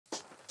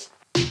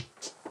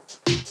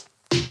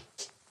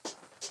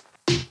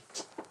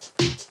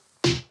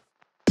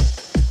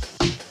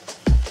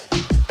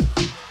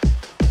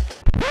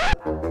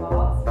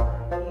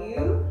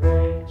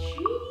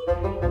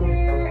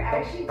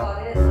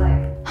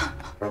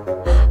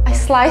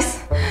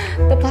slice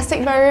the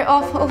plastic barrier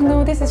off. Oh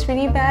no, this is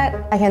really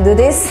bad. I can do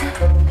this.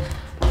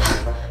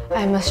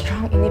 I'm a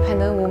strong,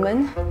 independent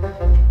woman.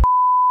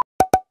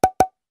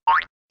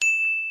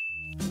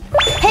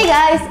 Hey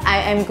guys,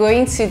 I am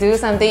going to do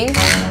something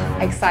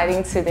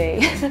exciting today.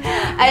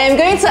 I am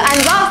going to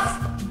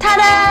unbox,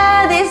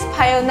 tada, this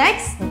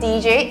Pionext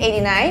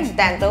DJ-89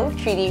 dental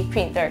 3D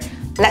printer.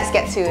 Let's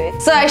get to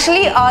it. So I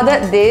actually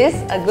ordered this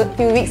a good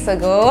few weeks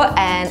ago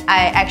and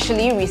I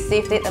actually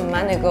received it a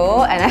month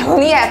ago and I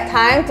only have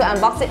time to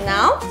unbox it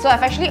now. So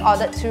I've actually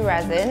ordered 2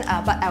 resin,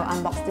 but I'll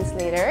unbox this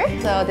later.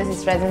 So this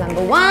is resin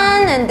number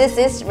 1 and this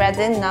is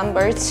resin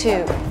number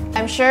 2.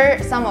 I'm sure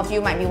some of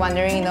you might be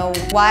wondering,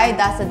 why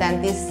does a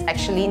dentist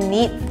actually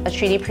need a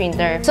 3D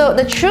printer? So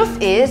the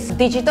truth is,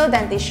 digital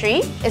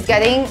dentistry is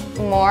getting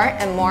more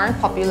and more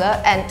popular,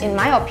 and in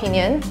my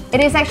opinion,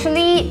 it is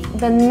actually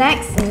the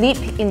next leap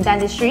in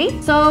dentistry.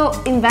 So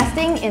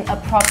investing in a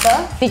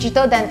proper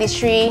digital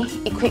dentistry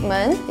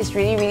equipment is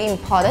really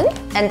important,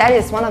 and that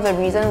is one of the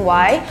reasons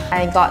why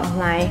I got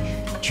my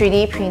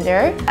 3D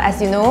printer.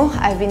 As you know,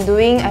 I've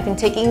been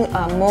taking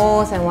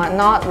molds and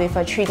whatnot with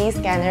a 3D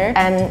scanner,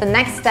 and the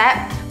next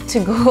step to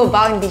go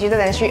about in digital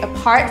dentistry,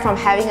 apart from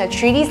having a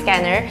 3D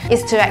scanner,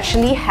 is to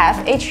actually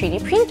have a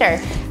 3D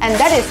printer. And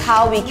that is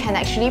how we can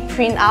actually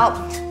print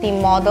out the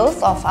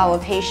models of our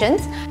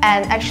patients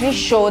and actually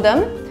show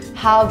them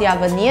how their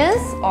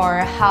veneers or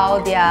how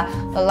their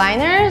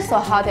aligners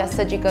or how their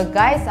surgical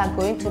guides are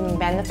going to be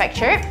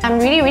manufactured. I'm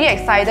really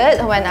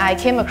excited when I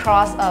came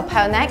across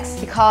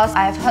Pionext because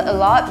I've heard a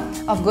lot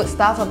of good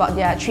stuff about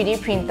their 3D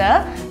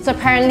printer. So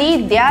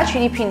apparently their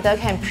 3D printer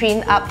can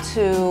print up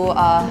to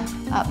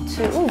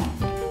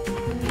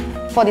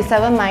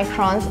 47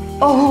 microns.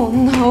 Oh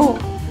no!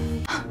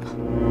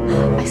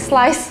 I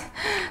sliced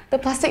the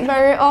plastic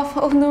barrier off.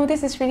 Oh no,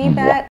 this is really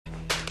bad.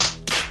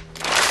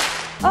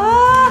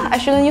 I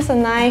shouldn't use a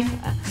knife.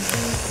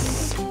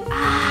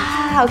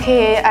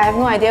 Okay, I have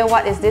no idea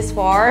what is this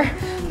for,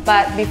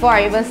 but before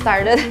I even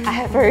started, I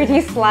have already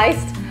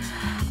sliced.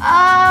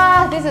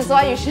 This is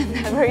why you should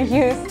never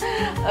use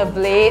a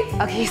blade.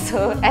 Okay,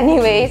 so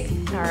anyways,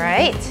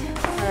 alright,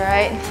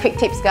 quick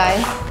tips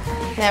guys.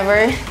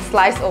 Never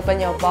slice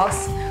open your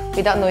box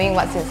without knowing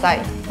what's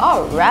inside.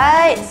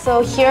 Alright,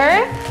 so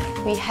here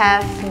we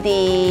have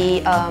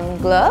the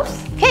gloves.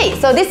 Okay,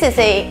 so this is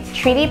a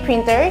 3D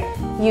printer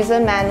user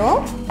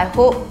manual. I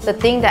hope the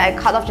thing that I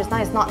cut off just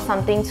now is not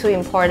something too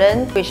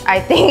important, which I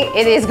think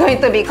it is going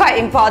to be quite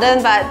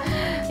important, but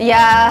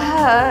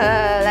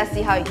yeah, let's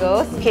see how it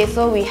goes. Okay,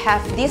 so we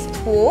have these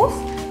tools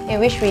in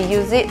which we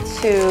use it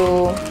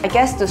to, I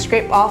guess, to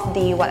scrape off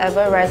the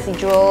whatever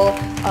residual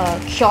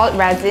cured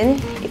resin,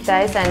 if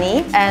there is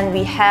any. And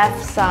we have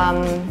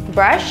some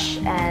brush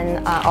and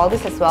all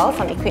this as well,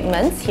 some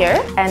equipments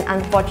here. And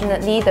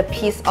unfortunately, the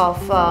piece of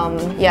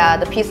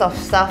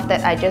stuff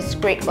that I just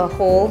scraped a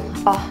hole.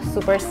 Oh,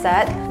 super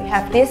sad. We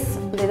have this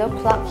little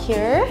plug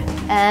here,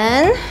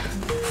 and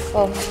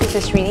oh, this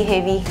is really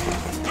heavy.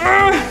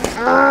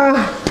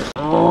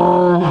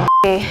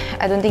 Okay,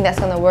 I don't think that's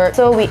gonna work.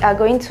 So we are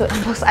going to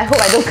unbox. I hope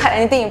I don't cut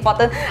anything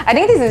important. I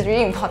think this is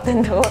really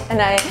important though,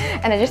 and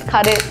I just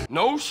cut it.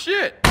 No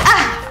shit.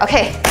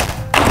 Okay.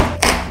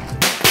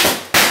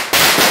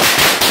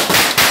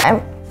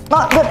 I'm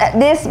not good at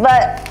this,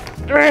 but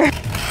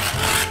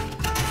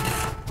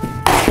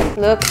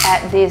look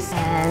at this,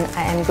 and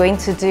I am going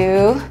to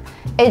do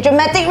a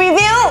dramatic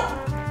review.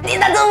 It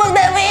doesn't work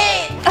that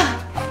way.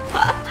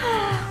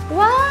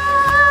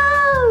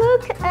 Wow,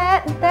 look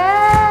at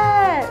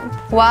that.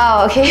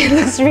 Wow, okay, it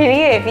looks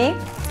really heavy.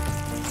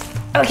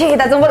 Okay, it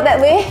doesn't work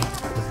that way.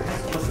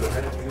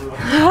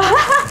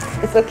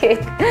 It's okay.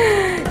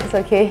 It's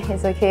okay.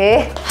 It's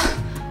okay.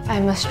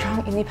 I'm a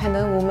strong,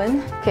 independent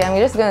woman. Okay, I'm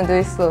just gonna do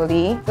it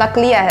slowly.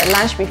 Luckily, I had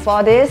lunch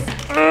before this.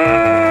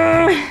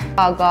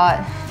 Oh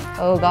god.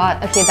 Oh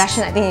god. Okay,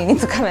 Dashan, I think you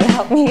need to come and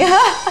help me.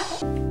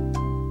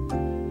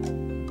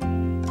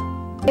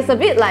 It's a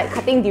bit like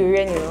cutting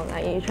durian,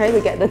 like you try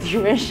to get the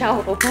durian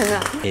shell open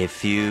up. A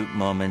few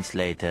moments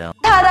later.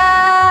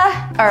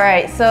 Ta-da!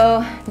 Alright,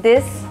 so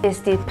this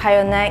is the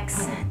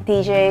Pionext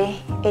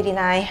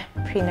DJ-89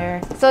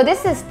 printer. So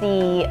this is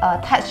the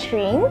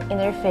touchscreen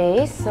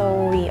interface.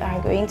 So we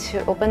are going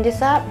to open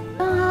this up.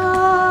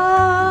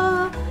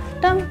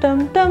 Dum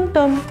dum dum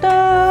dum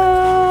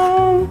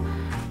dum.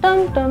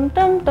 Dum dum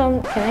dum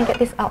dum. Can I get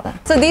this out?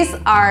 So these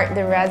are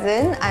the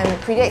resin. I'm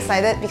pretty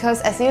excited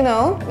because, as you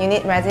know, you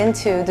need resin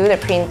to do the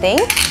printing.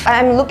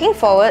 I'm looking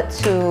forward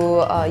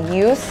to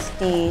use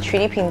the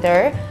 3D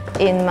printer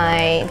in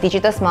my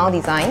digital smile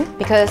design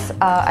because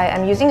I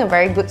am using a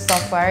very good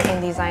software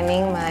in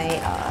designing my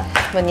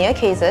veneer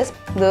cases.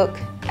 Look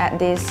at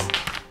this.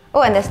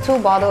 Oh, and there's 2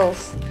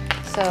 bottles.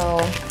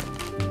 So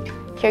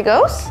here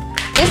goes.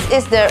 This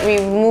is the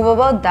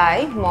removable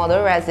dye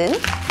model resin.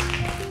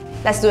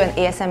 Let's do an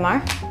ASMR.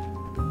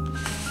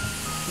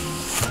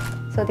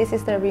 So this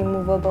is the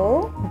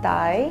removable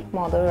dye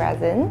model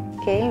resin.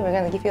 Okay, we're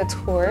gonna give you a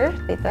tour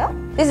later.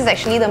 This is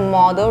actually the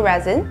model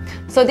resin.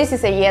 So this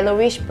is a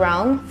yellowish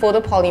brown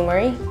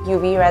photopolymer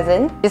UV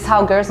resin. This is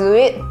how girls do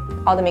it.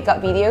 all the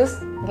makeup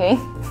videos, okay?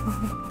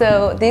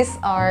 So these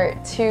are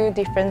two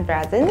different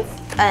resins,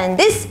 and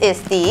this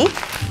is the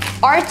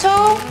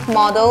Ortho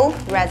Model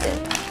resin.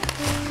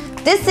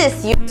 This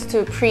is used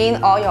to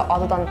print all your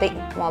orthodontic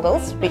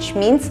models, which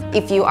means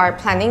if you are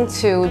planning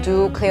to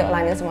do clear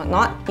aligners and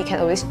whatnot, you can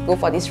always go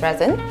for this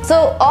resin.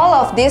 So all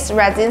of these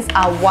resins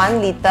are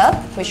 1 liter,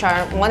 which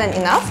are more than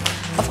enough.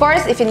 Of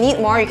course, if you need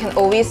more, you can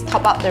always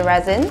top up the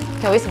resin. You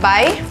can always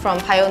buy from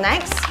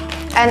Pionext.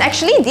 And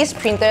actually, this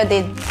printer,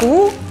 they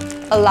do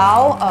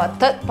allow a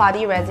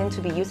third-party resin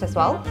to be used as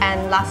well.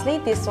 And lastly,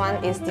 this one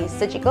is the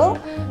surgical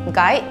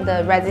guide,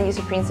 the resin used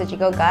to print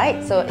surgical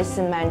guide. So it's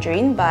in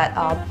Mandarin, but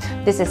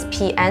this is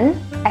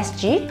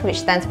PNSG, which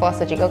stands for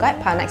surgical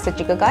guide, Pionext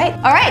surgical guide.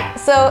 Alright,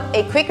 so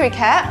a quick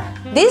recap.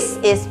 This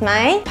is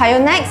my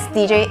Pionext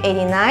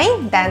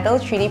DJ-89 dental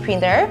 3D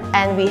printer,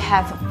 and we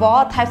have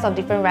 4 types of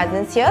different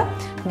resins here.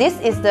 This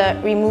is the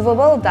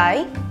removable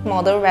die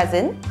model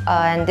resin,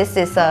 and this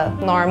is a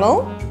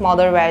normal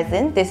model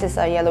resin. This is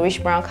a yellowish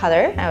brown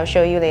color, I will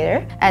show you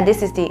later. And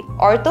this is the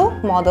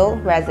ortho model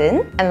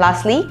resin. And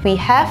lastly, we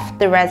have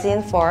the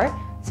resin for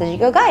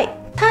surgical guide.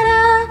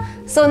 Ta-da!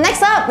 So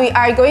next up, we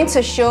are going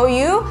to show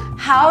you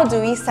how do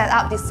we set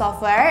up this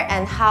software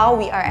and how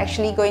we are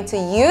actually going to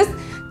use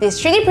this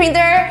 3D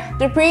printer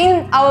to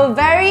print our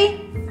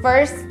very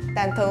first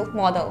dental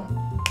model.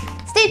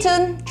 Stay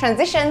tuned,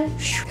 transition.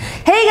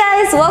 Hey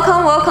guys,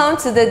 welcome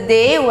to the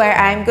day where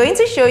I'm going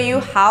to show you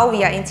how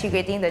we are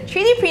integrating the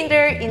 3D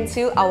printer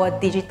into our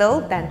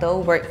digital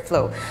dental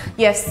workflow.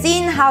 You have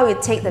seen how we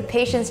take the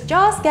patient's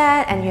jaw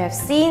scan, and you have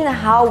seen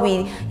how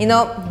we,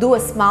 do a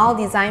smile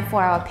design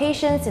for our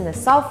patients in the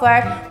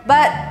software,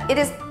 but it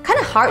is kind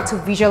of hard to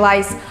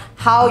visualize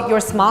how your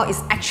smile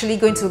is actually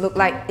going to look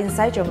like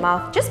inside your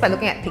mouth just by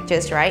looking at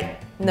pictures, right?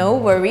 No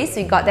worries,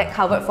 we got that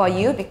covered for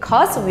you,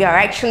 because we are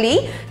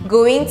actually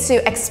going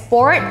to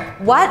export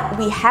what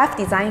we have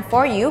designed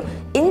for you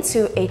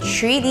into a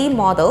 3D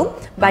model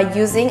by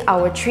using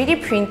our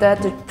 3D printer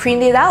to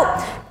print it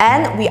out,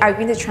 and we are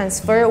going to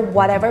transfer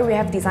whatever we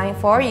have designed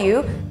for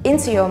you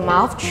into your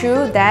mouth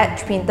through that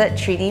printed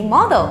 3D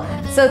model.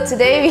 So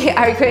today we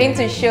are going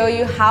to show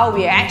you how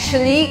we are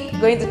actually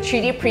going to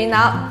 3D print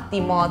out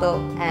the model,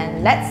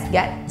 and let's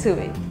get to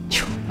it.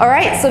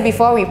 Alright, so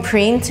before we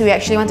print, we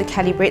actually want to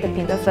calibrate the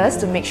printer first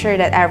to make sure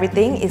that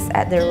everything is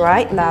at the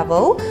right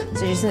level.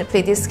 So you just need to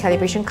play this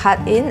calibration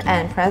card in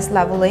and press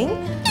leveling.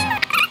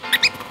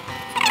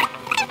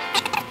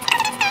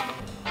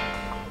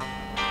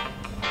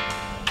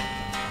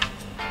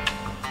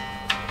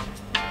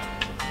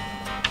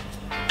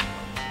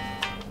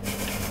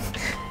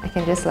 I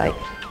can just like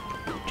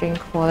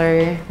drink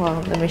water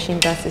while the machine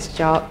does its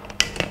job.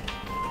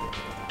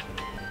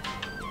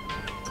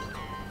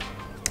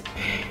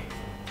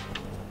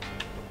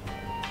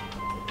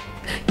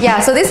 Yeah,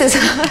 so this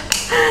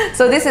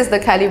is the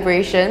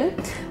calibration.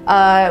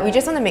 We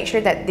just want to make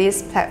sure that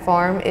this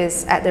platform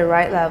is at the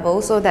right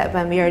level so that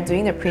when we are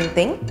doing the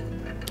printing,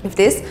 if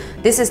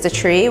this is the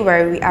tray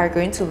where we are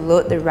going to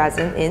load the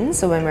resin in.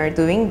 So when we're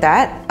doing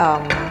that,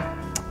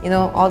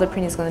 all the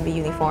print is going to be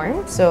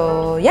uniform.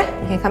 So yeah,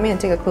 you can come in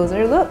and take a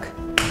closer look.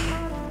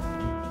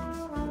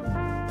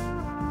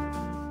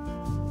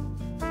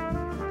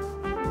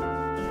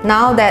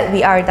 Now that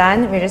we are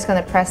done, we're just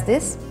going to press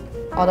this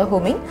auto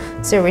homing,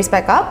 so raise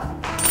back up.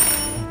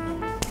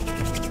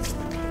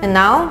 And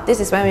now this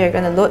is when we are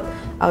going to load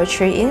our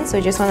tray in, so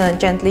you just want to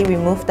gently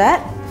remove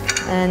that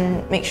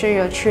and make sure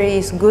your tray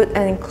is good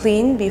and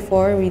clean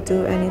before we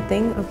do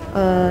anything.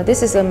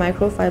 This is a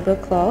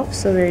microfiber cloth,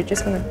 so we're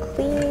just going to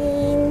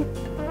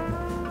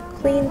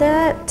clean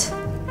that.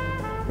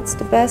 It's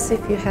the best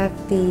if you have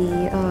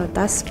the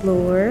dust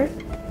blower.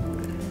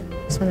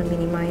 Just want to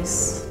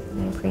minimize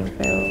any cream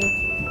film.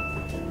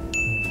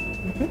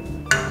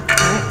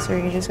 So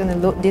you're just going to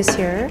load this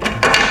here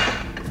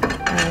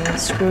and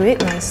screw it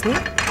nicely,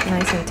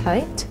 nice and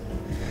tight.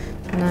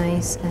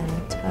 Nice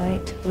and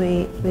tight.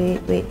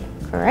 Wait.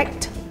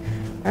 Correct.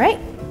 Alright.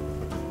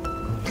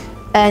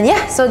 And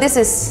yeah, so this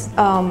is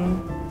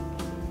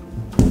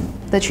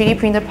the 3D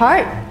printer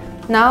part.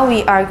 Now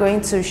we are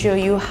going to show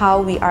you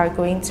how we are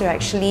going to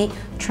actually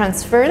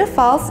transfer the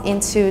files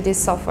into this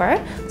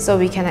software so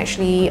we can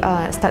actually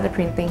start the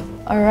printing.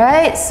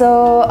 Alright,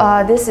 so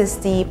this is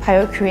the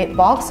Create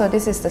box. So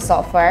this is the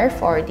software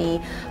for the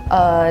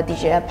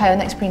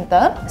Pionext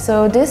printer.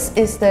 So this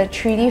is the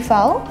 3D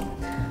file.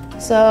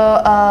 So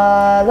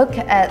look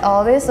at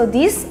all this. So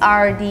these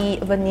are the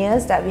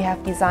veneers that we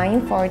have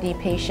designed for the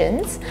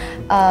patients,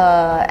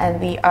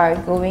 and we are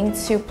going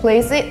to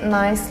place it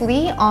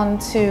nicely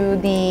onto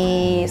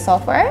the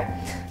software.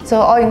 So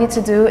all you need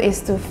to do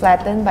is to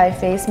flatten by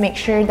face, make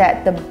sure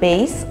that the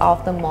base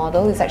of the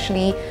model is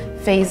actually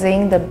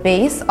facing the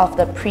base of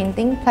the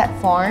printing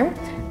platform.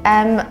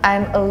 And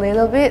I'm a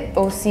little bit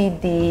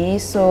OCD,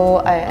 so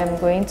I am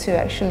going to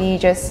actually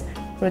just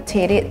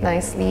rotate it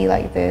nicely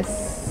like this.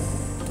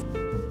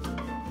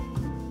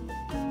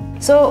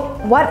 So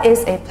what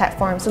is a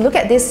platform? So look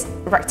at this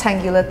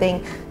rectangular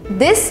thing.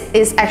 This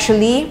is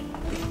actually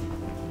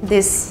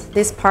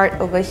this part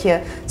over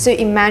here. So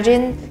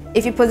imagine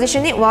if you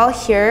position it while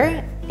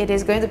here, it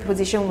is going to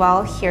position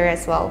while here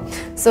as well.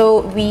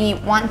 So we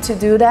want to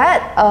do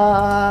that.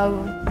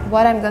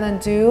 What I'm gonna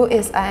do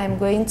is I am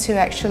going to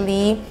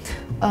actually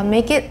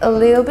make it a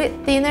little bit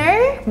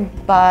thinner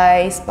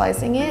by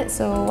splicing it.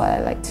 So what I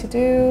like to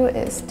do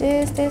is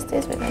this,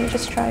 but let me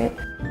just try it.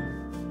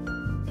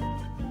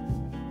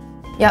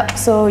 Yep,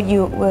 so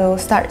you will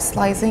start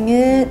slicing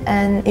it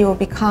and it will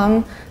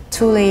become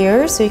 2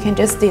 layers, so you can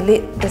just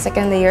delete the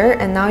second layer,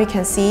 and now you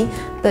can see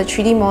the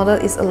 3D model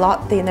is a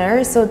lot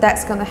thinner, so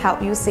that's gonna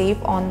help you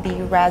save on the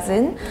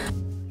resin.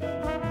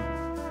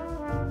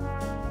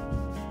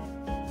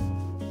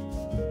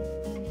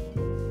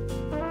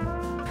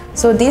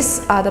 So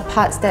these are the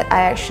parts that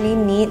I actually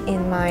need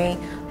in my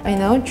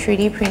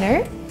 3D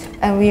printer.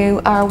 And we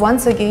are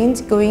once again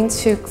going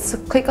to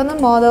click on the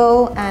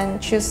model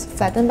and choose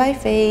flatten by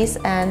face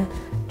and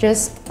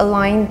just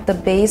align the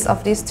base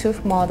of this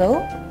tooth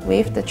model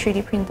with the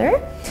 3D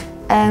printer,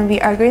 and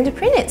we are going to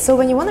print it. So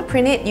when you want to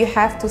print it, you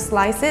have to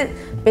slice it.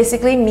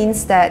 Basically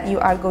means that you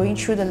are going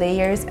through the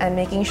layers and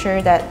making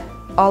sure that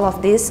all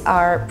of these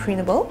are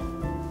printable.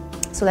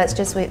 So let's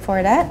just wait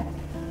for that,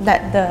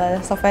 let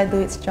the software do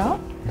its job.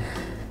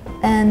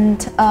 And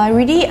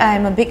really,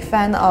 I'm a big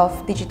fan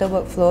of digital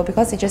workflow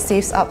because it just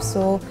saves up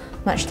so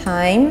much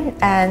time,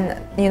 and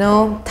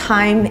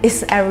time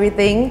is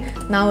everything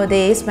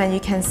nowadays. When you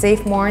can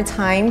save more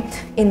time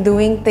in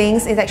doing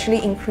things, it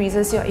actually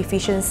increases your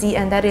efficiency,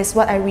 and that is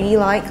what I really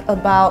like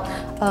about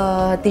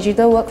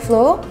digital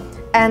workflow.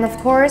 And of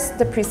course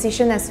the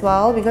precision as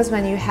well, because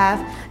when you have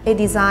a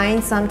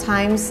design,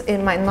 sometimes it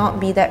might not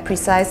be that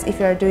precise if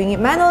you're doing it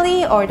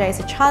manually, or there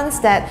is a chance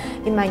that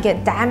it might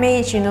get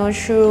damaged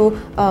through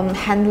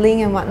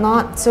handling and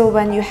whatnot. So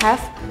when you have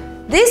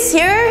this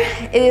here,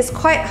 it is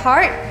quite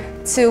hard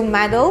to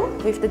meddle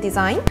with the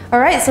design.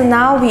 Alright, so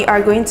now we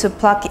are going to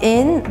plug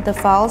in the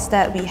files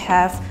that we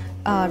have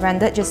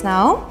rendered just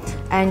now,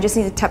 and just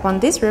need to tap on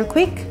this real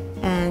quick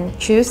and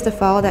choose the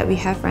file that we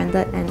have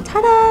rendered, and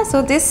ta-da!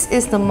 So this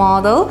is the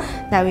model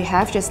that we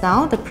have just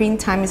now. The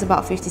print time is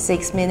about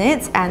 56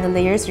 minutes and the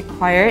layers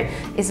required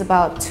is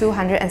about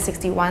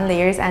 261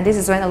 layers, and this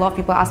is when a lot of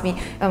people ask me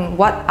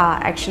what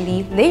are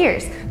actually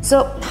layers.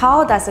 So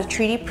how does a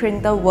 3D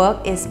printer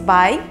work is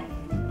by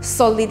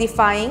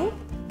solidifying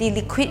the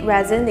liquid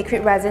resin.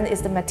 Liquid resin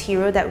is the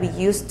material that we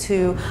use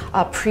to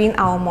print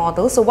our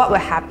model. So what will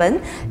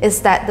happen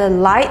is that the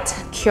light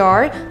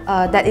cure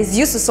that is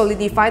used to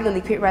solidify the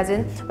liquid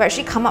resin will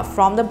actually come up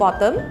from the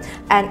bottom,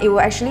 and it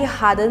will actually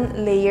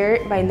harden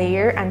layer by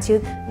layer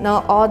until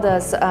all the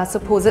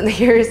supposed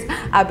layers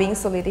are being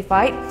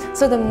solidified.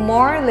 So the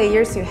more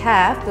layers you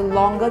have, the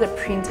longer the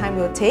print time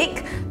will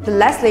take. The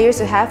less layers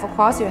you have, of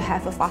course, you'll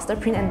have a faster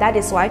print, and that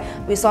is why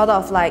we sort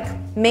of like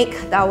make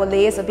our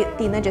layers a bit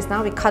thinner just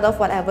now. We cut off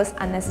whatever's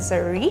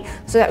unnecessary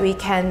so that we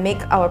can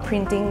make our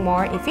printing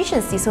more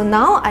efficiency. So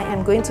now I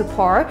am going to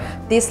pour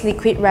this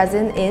liquid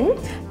resin in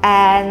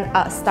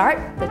and start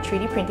the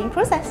 3D printing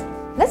process.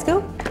 Let's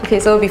go. Okay,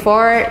 so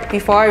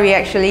before we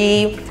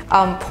actually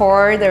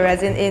pour the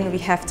resin in, we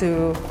have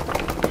to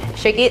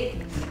shake it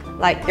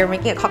like you're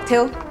making a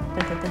cocktail. Dun,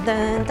 dun,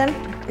 dun, dun,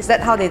 dun. Is that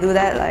how they do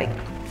that? Like,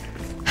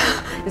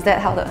 is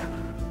that how the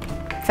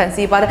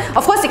fancy butter?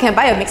 Of course, you can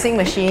buy a mixing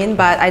machine,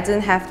 but I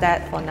didn't have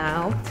that for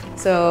now.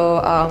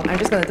 So I'm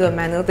just gonna do a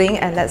manual thing,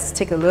 and let's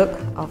take a look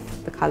of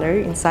the color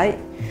inside.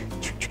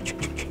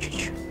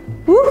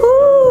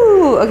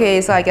 Woohoo!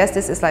 Okay, so I guess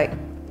this is like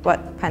what,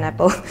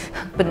 pineapple,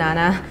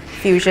 banana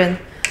fusion.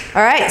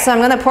 All right, so I'm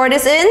gonna pour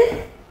this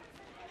in.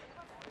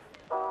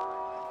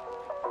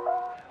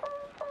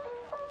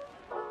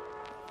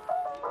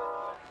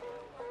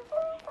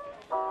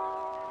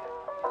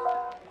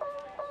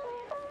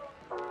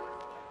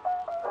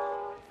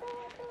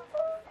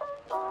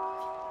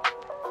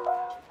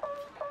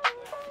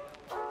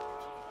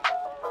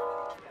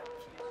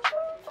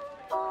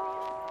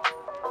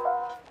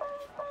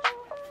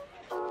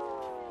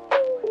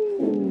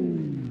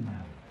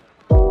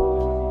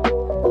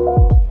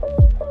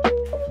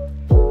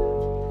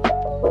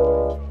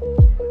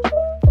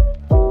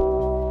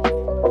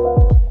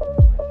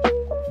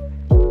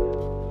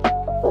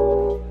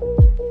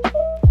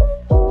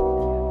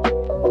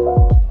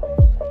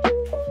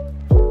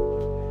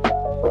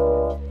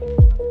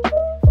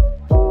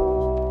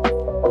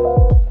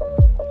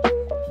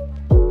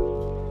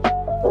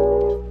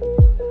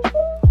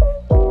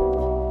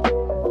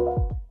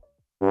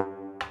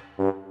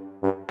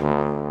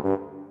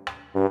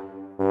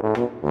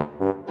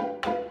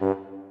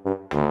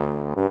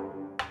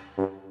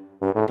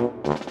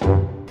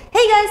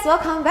 guys,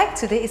 welcome back.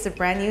 Today is a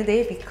brand new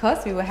day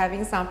because we were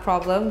having some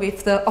problem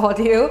with the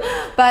audio,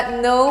 but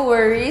no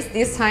worries,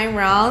 this time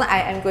round I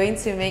am going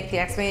to make the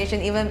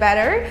explanation even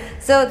better.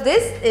 So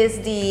this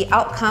is the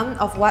outcome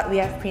of what we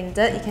have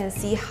printed. You can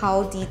see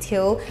how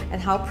detailed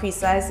and how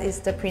precise is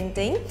the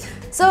printing.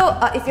 So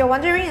if you're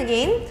wondering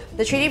again,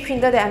 the 3D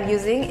printer that I'm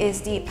using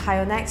is the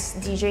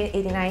Pionext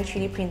DJ-89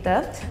 3D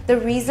printer. The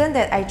reason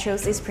that I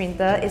chose this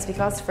printer is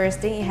because first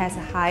thing, it has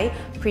a high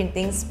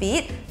printing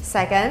speed.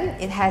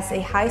 Second, it has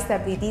a high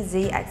stability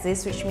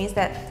Z-axis, which means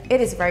that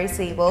it is very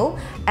stable,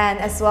 and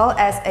as well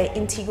as an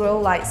integral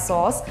light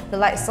source. The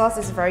light source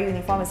is very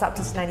uniform, it's up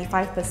to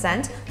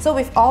 95%. So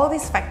with all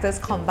these factors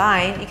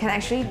combined, you can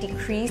actually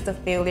decrease the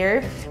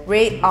failure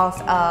rate of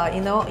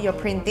your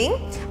printing.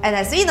 And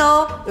as we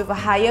know, with a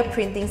higher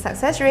printing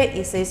success rate,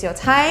 it saves your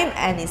time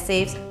and it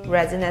saves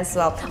resin as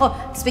well.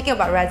 Oh, speaking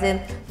about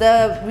resin,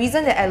 the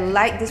reason that I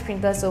like this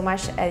printer so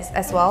much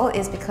as well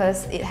is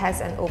because it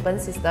has an open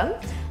system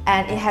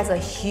and it has a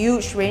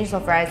huge range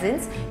of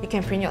resins. You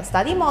can print your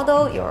study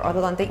model, your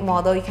orthodontic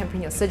model, you can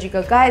print your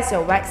surgical guides,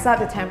 your wax up,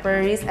 the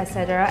temporaries,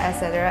 etc,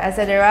 etc,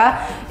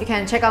 etc. You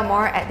can check out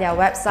more at their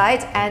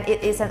website, and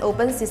it is an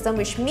open system,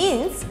 which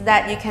means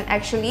that you can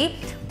actually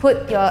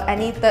put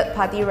any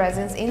third-party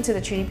resins into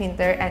the 3D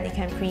printer and it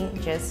can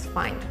print just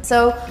fine.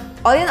 So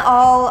all in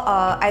all,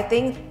 I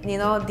think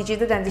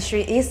digital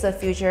dentistry is the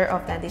future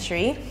of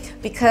dentistry,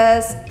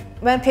 because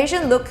when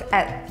patients look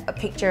at a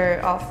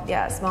picture of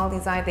their smile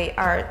design, they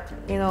are,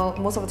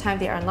 most of the time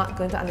they are not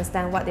going to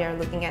understand what they are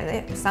looking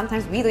at.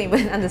 Sometimes we don't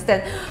even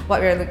understand what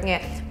we are looking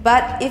at.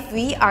 But if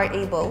we are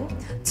able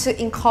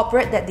to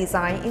incorporate that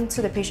design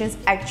into the patient's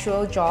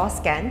actual jaw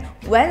scan,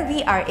 when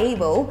we are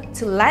able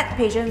to let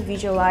patients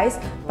visualize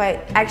by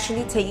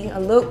actually taking a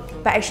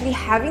look, by actually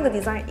having the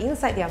design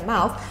inside their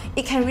mouth,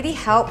 it can really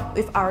help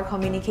with our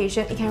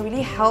communication. It can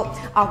really help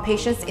our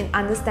patients in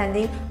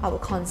understanding our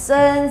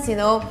concerns,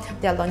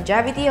 their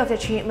longevity of their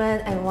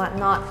treatment and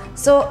whatnot.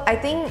 So I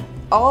think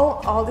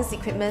all these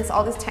equipments,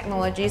 all these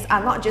technologies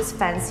are not just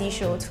fancy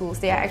show tools.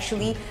 They are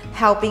actually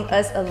helping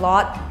us a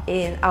lot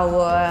in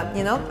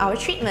our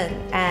treatment.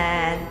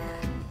 And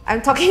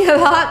I'm talking a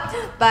lot,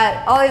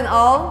 but all in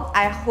all,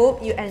 I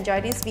hope you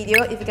enjoyed this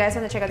video. If you guys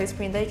want to check out this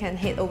printer, you can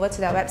head over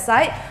to their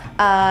website,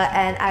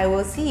 and I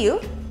will see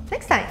you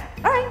next time.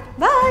 Alright,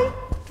 bye!